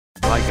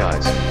Hi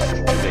guys,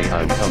 today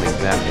I'm coming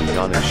back and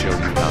gonna show you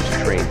how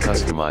to train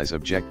customize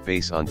object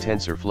based on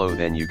TensorFlow.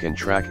 Then you can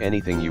track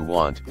anything you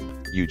want.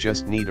 You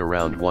just need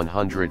around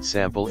 100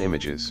 sample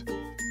images.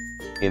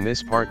 In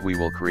this part we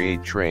will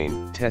create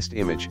train, test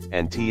image,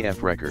 and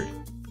TF record.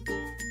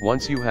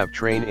 Once you have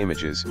train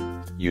images,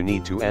 you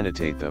need to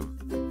annotate them.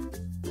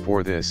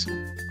 For this,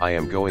 I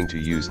am going to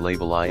use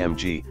label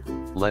img.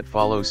 Let's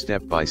follow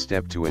step by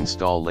step to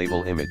install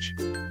label image.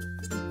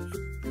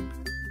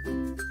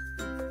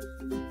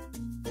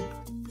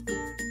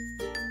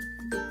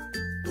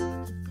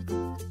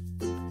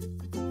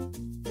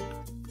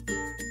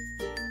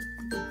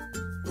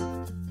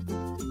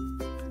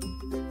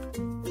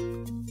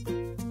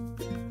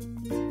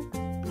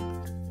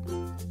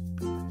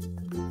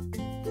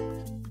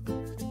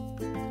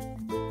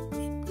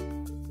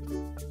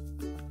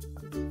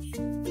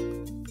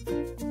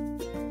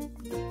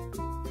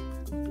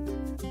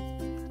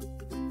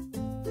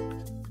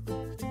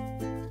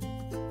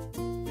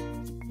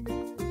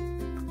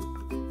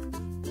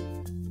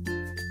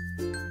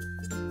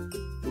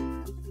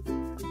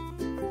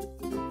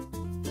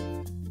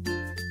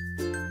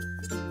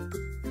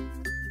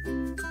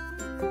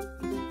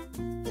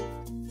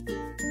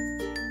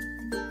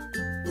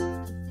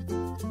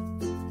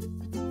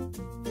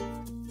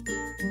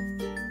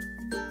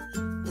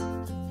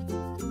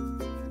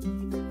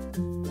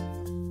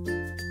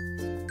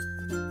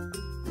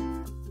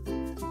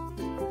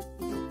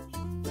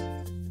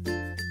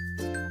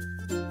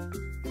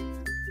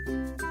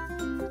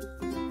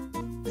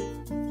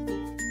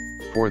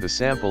 For the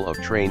sample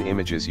of train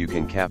images you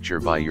can capture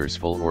by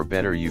yourself, or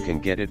better you can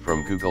get it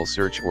from Google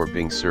search or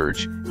Bing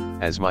search.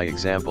 As my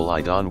example,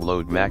 I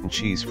download mac and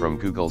cheese from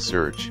Google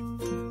search.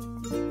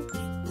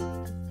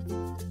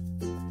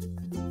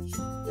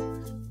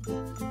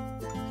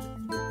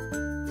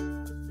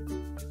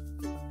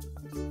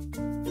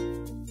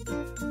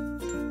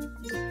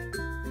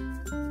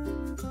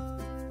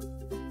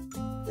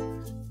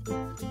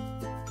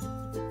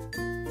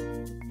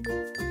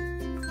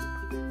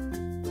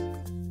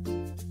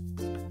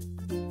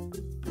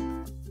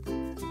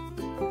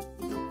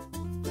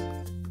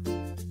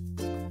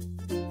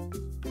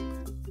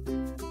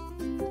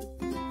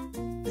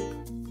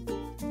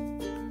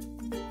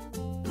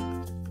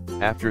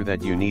 After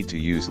that you need to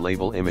use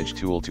label image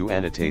tool to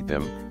annotate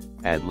them.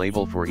 Add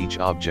label for each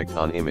object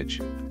on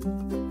image.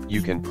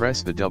 You can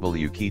press the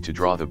W key to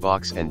draw the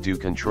box and do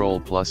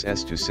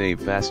Ctrl+S to save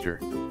faster.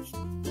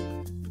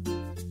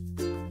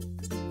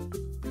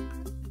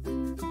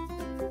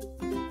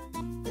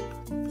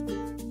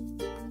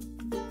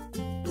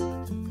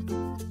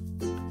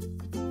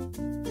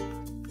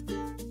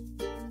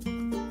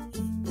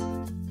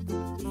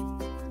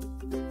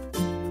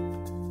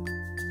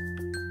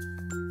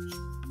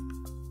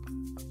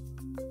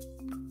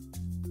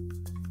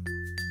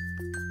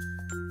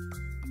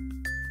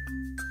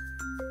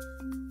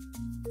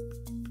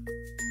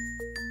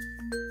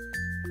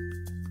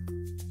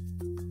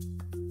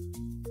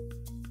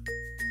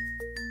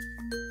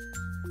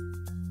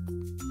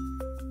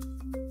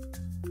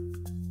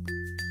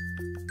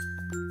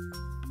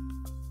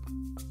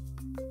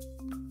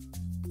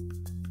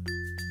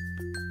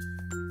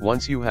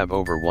 Once you have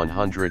over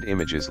 100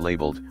 images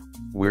labeled,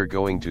 we're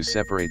going to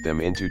separate them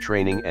into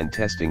training and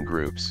testing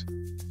groups.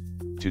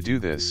 To do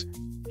this,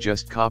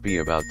 just copy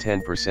about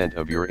 10%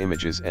 of your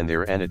images and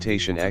their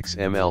annotation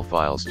XML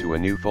files to a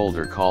new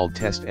folder called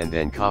test, and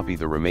then copy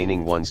the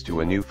remaining ones to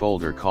a new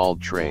folder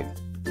called train.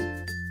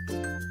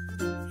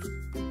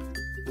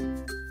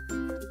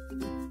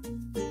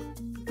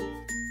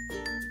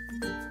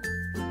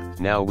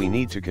 Now we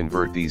need to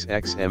convert these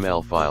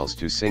XML files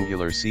to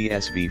singular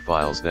CSV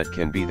files that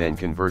can be then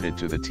converted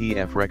to the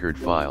TF record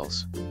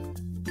files.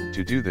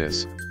 To do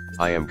this,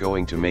 I am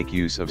going to make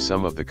use of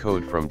some of the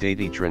code from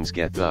datatrans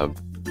GitHub.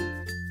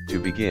 To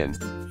begin,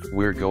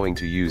 we're going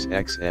to use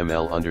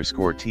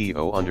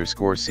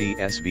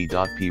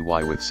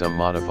xml_to_csv.py with some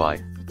modify,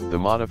 the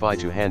modify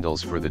to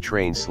handles for the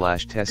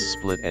train/test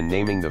split and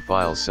naming the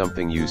file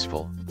something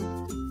useful.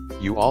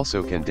 You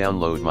also can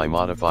download my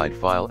modified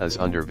file as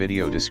under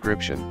video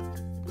description.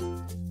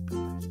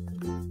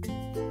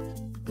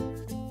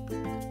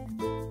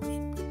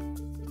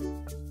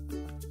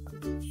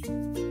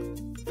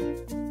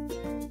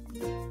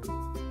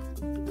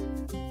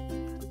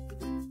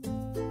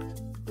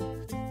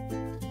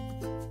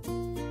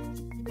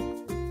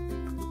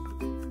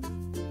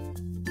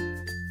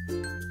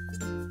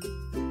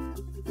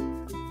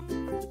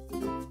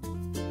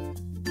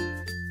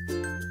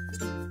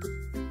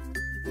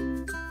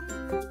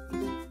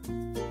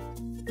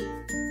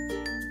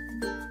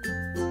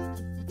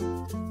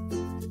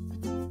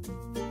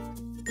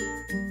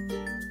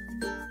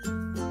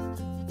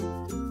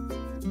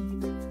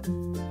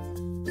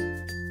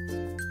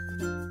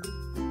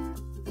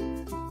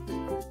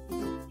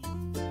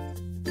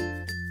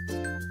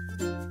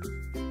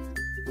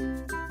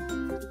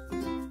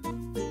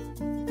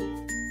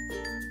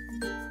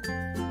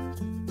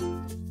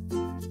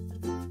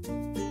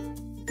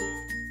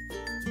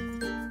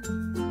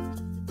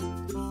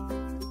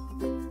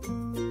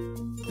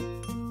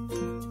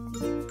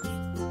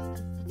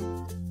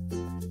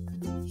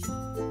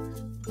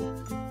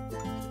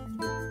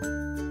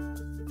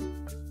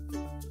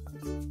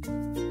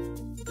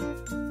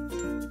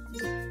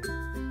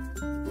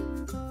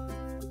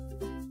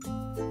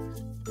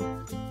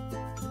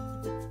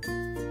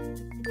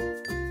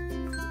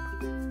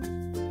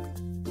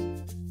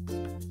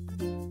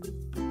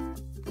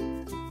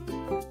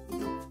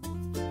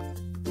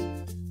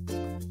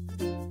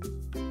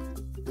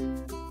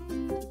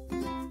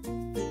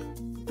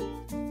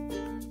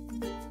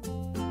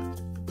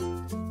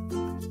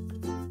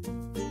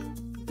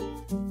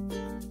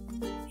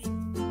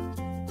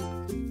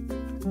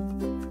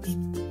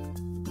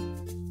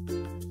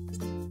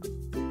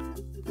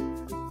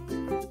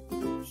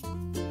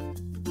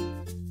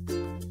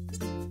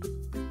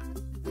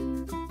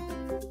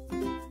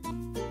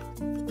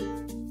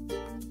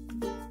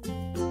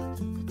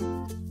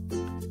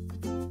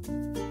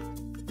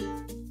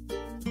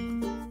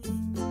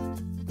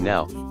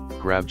 Now,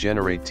 grab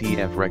generate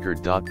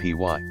tfrecord.py.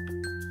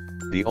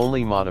 The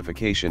only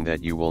modification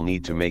that you will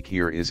need to make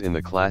here is in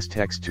the class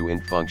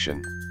text2int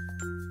function.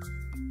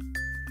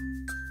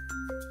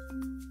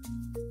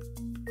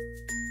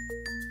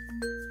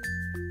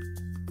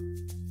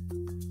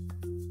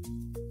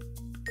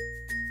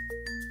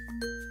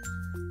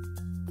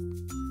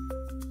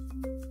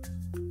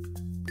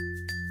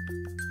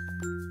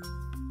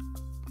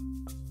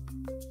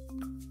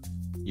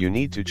 You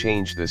need to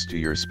change this to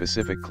your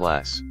specific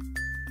class.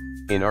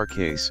 In our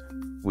case,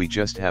 we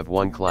just have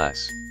one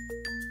class.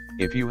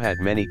 If you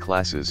had many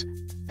classes,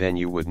 then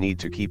you would need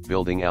to keep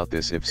building out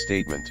this if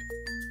statement.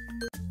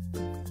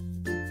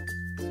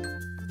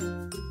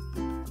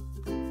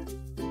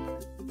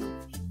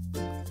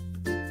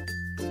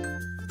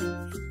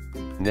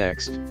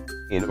 Next,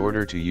 in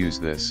order to use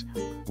this,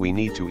 we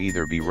need to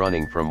either be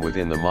running from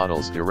within the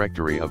models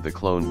directory of the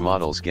cloned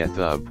models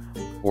GitHub,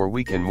 or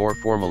we can more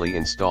formally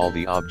install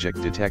the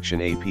Object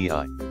Detection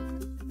API.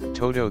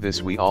 To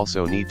this we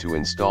also need to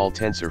install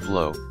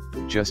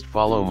TensorFlow. Just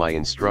follow my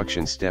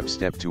instruction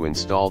step to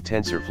install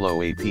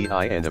TensorFlow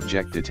API and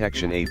Object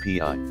Detection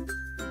API.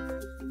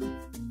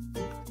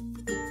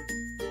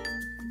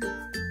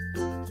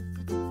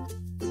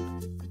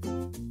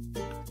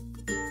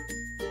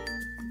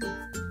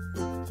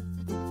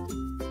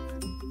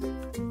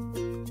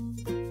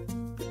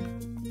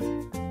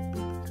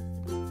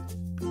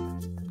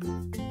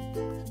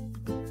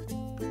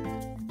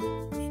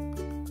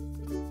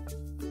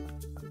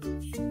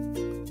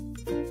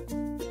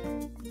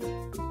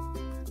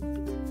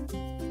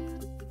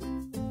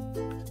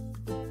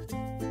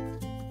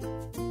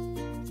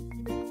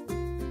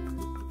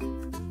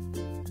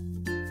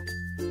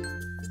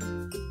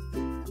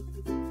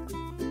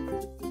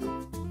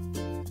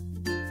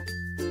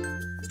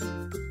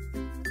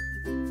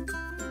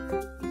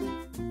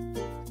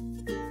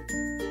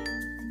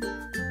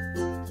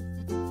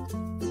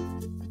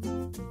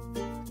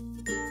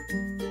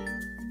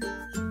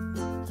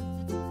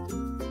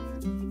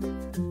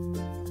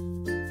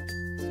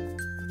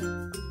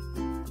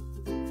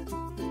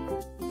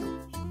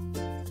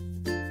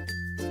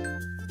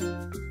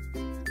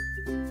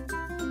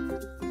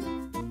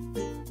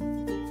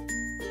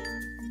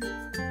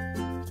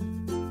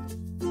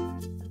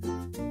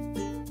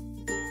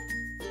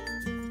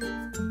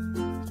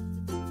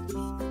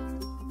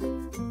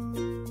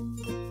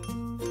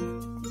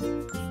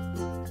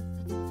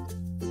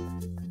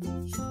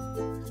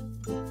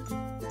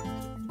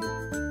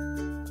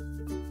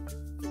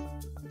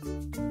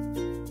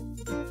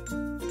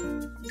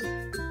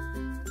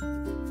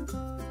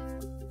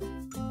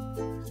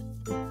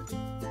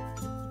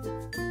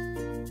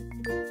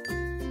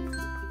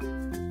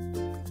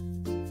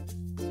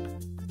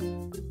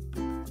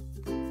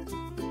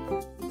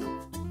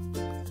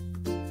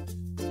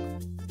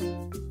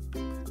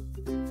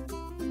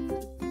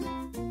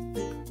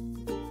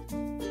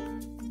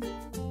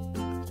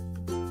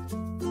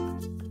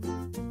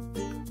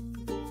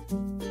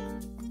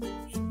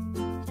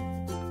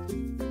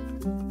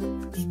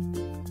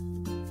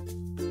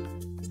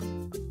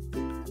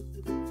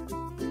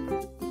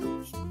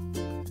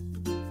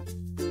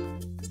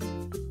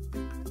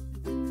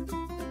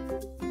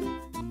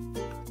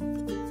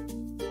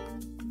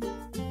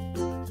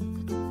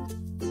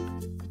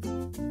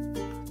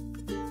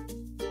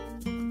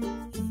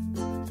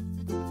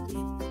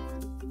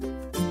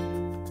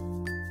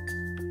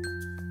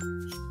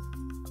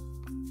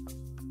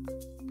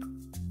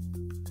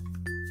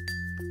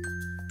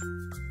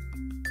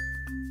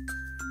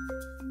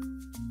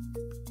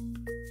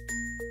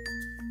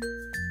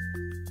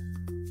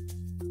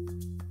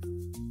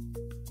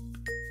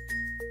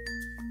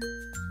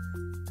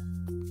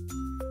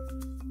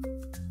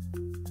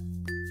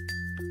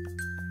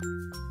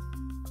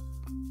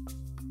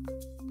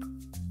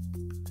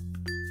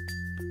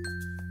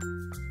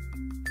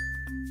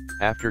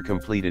 After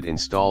completed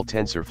install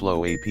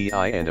TensorFlow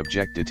API and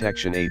Object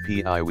Detection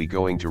API, we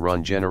going to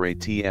run generate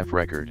TF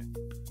record.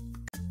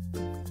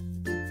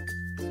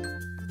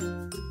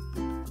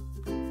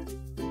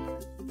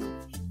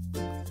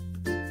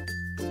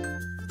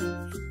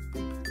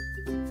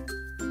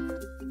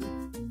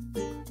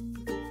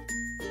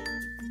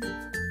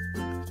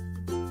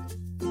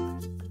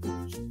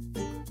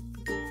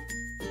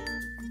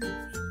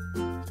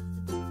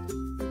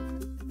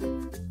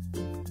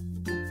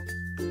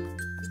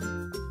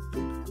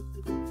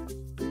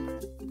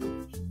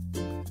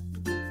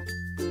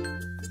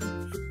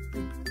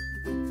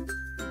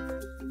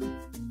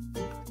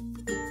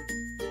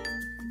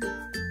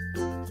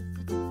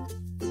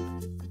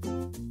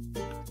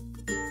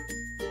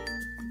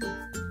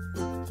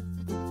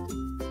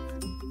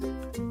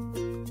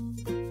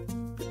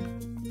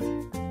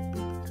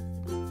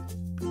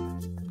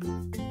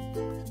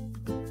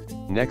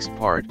 Next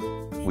part,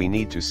 we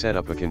need to set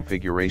up a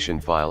configuration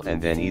file and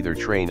then either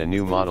train a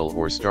new model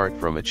or start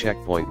from a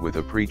checkpoint with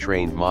a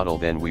pre-trained model.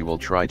 Then we will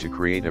try to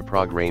create a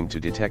program to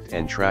detect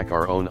and track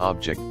our own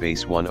object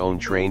base one own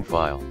train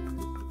file.